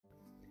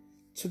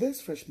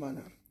Today's fresh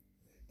manna.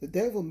 The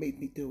devil made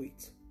me do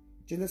it.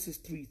 Genesis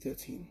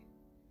 3:13.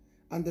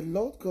 And the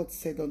Lord God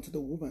said unto the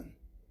woman,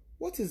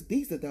 What is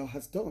this that thou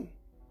hast done?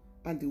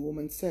 And the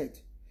woman said,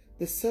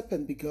 The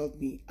serpent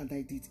beguiled me, and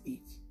I did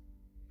eat.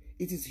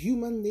 It is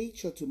human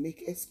nature to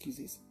make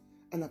excuses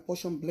and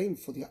apportion blame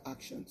for their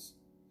actions.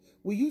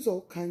 We use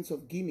all kinds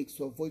of gimmicks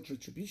to avoid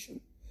retribution,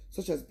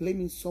 such as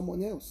blaming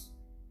someone else.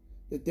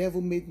 The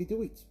devil made me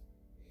do it.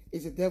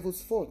 It's the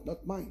devil's fault,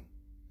 not mine.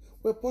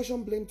 We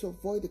apportion blame to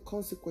avoid the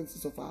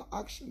consequences of our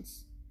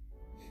actions.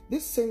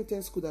 This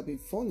sentence could have been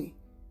funny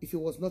if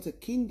it was not a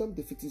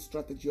kingdom-defeating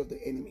strategy of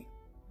the enemy.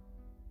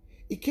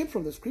 It came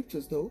from the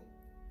scriptures, though,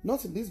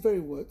 not in these very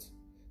words.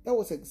 That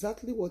was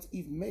exactly what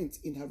Eve meant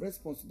in her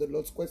response to the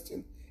Lord's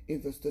question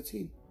in verse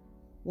 13.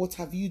 What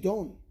have you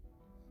done?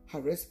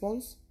 Her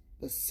response,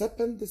 the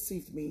serpent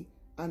deceived me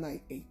and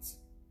I ate.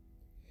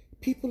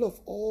 People of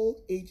all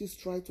ages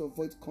try to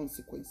avoid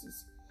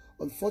consequences.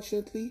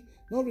 Unfortunately,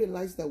 not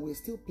realize that we're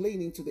still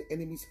playing into the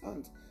enemy's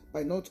hand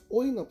by not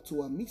owning up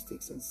to our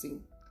mistakes and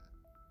sin.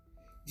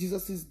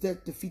 Jesus'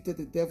 death defeated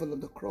the devil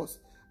on the cross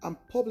and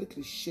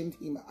publicly shamed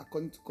him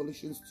according to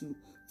Colossians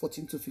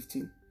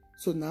 2:14-15.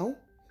 So now,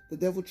 the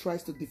devil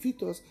tries to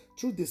defeat us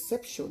through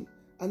deception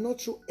and not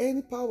through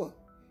any power.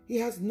 He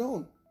has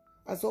none,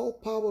 as all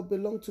power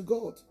belongs to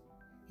God.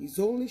 He's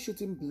only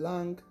shooting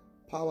blank,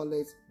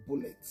 powerless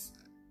bullets.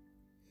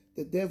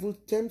 The devil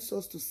tempts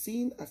us to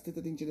sin as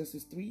stated in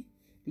Genesis 3,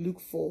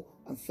 Luke 4,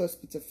 and 1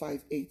 Peter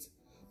 5:8.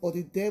 But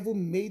the devil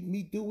made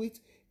me do it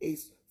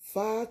is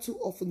far too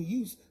often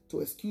used to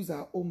excuse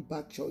our own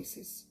bad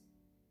choices.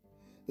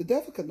 The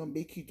devil cannot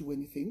make you do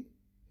anything.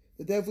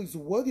 The devil is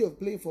worthy of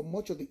blame for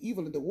much of the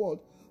evil in the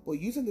world, but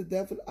using the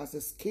devil as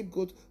a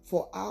scapegoat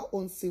for our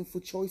own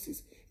sinful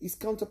choices is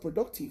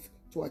counterproductive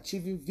to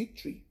achieving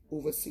victory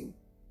over sin.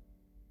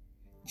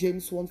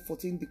 James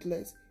 1:14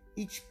 declares,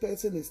 each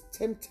person is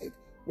tempted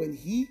when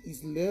he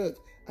is lured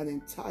and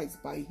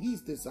enticed by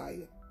his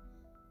desire.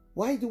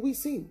 Why do we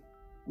sin?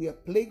 We are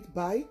plagued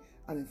by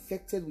and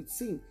infected with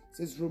sin,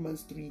 says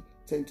Romans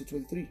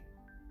 3:10-23.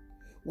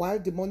 While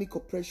demonic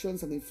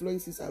oppressions and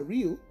influences are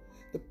real,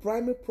 the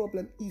primary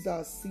problem is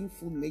our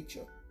sinful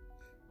nature.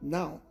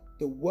 Now,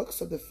 the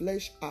works of the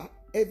flesh are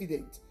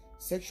evident: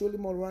 sexual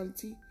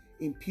immorality,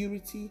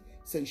 impurity,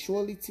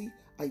 sensuality,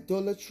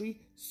 idolatry,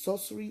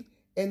 sorcery,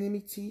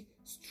 enmity,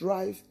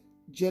 strife,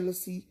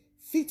 jealousy,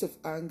 fit of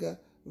anger,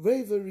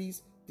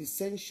 revelries,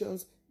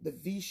 dissensions,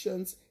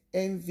 divisions,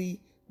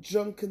 envy,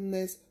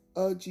 drunkenness,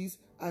 orgies,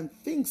 and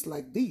things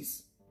like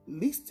these,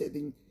 listed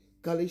in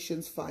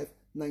Galatians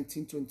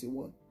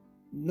 5:19-21.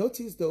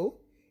 Notice though,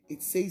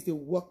 it says the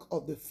work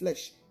of the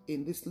flesh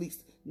in this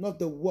list, not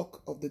the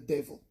work of the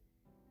devil.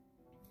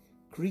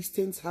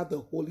 Christians have the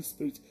Holy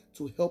Spirit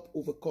to help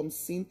overcome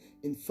sin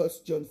in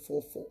 1 John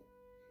 4:4.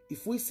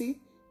 If we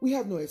sin, we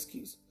have no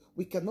excuse.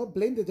 We cannot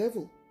blame the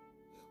devil.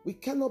 We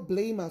cannot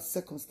blame our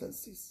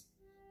circumstances.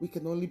 We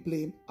can only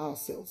blame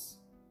ourselves.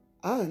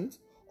 And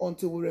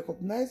until we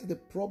recognize that the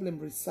problem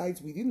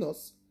resides within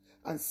us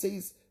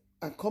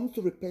and comes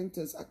to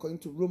repentance according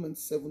to Romans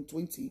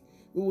 7:20,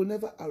 we will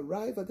never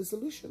arrive at the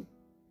solution.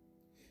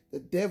 The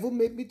devil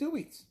made me do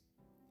it.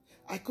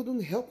 I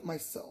couldn't help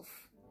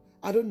myself.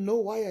 I don't know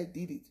why I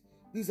did it.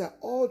 These are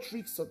all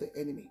tricks of the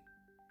enemy.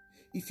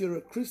 If you're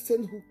a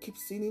Christian who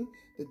keeps sinning,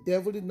 the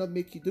devil did not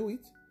make you do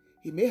it.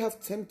 He may have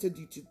tempted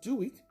you to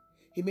do it.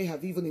 He may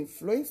have even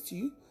influenced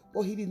you,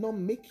 but he did not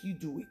make you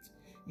do it.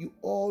 You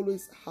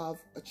always have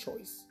a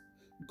choice.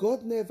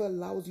 God never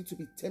allows you to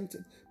be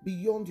tempted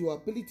beyond your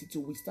ability to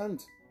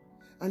withstand.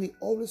 And he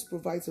always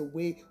provides a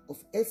way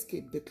of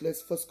escape,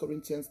 declares 1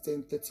 Corinthians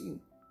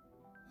 10:13.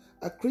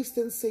 A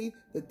Christian saying,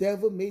 the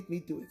devil made me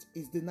do it,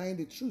 is denying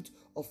the truth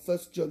of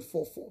 1 John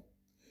 4:4.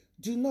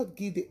 Do not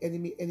give the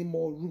enemy any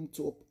more room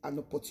to an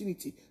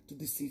opportunity to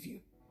deceive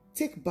you.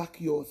 Take back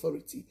your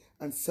authority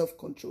and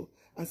self-control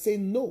and say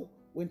no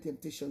when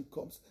temptation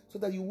comes, so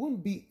that you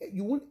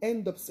won't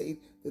end up saying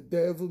the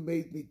devil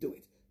made me do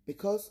it,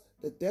 because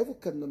the devil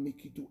cannot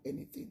make you do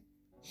anything.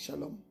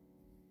 Shalom.